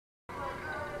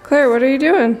Claire, what are you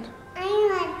doing? I'm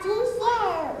watching a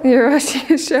show. You're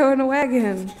watching a show in a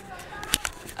wagon.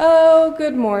 Oh,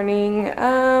 good morning.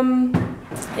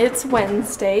 It's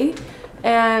Wednesday,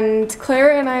 and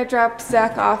Claire and I dropped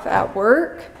Zach off at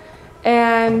work,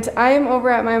 and I am over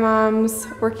at my mom's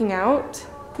working out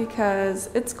because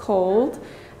it's cold,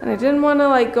 and I didn't want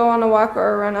to go on a walk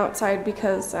or a run outside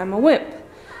because I'm a wimp.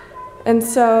 And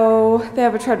so they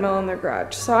have a treadmill in their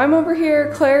garage. So I'm over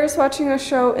here, Claire's watching a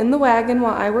show in the wagon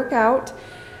while I work out.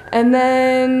 And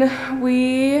then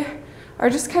we are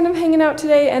just kind of hanging out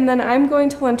today, and then I'm going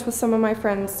to lunch with some of my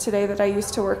friends today that I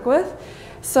used to work with.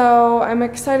 So I'm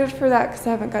excited for that because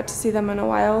I haven't got to see them in a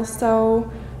while.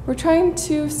 So we're trying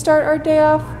to start our day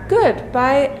off good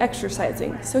by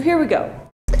exercising. So here we go.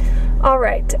 All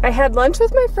right, I had lunch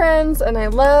with my friends and I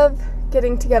love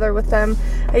getting together with them.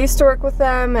 I used to work with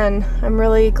them and I'm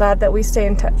really glad that we stay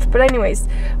in touch. But anyways,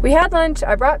 we had lunch,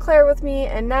 I brought Claire with me,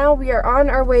 and now we are on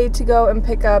our way to go and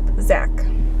pick up Zach.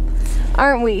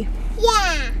 Aren't we?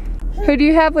 Yeah. Who do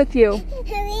you have with you?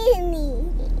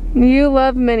 Minnie. You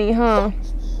love Minnie, huh?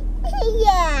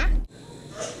 Yeah.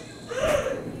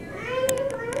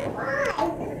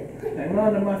 Hang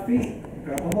on to my feet.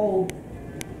 Grab a hold.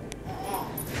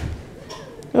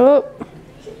 Oh.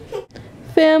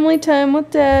 Family time with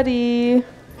Daddy.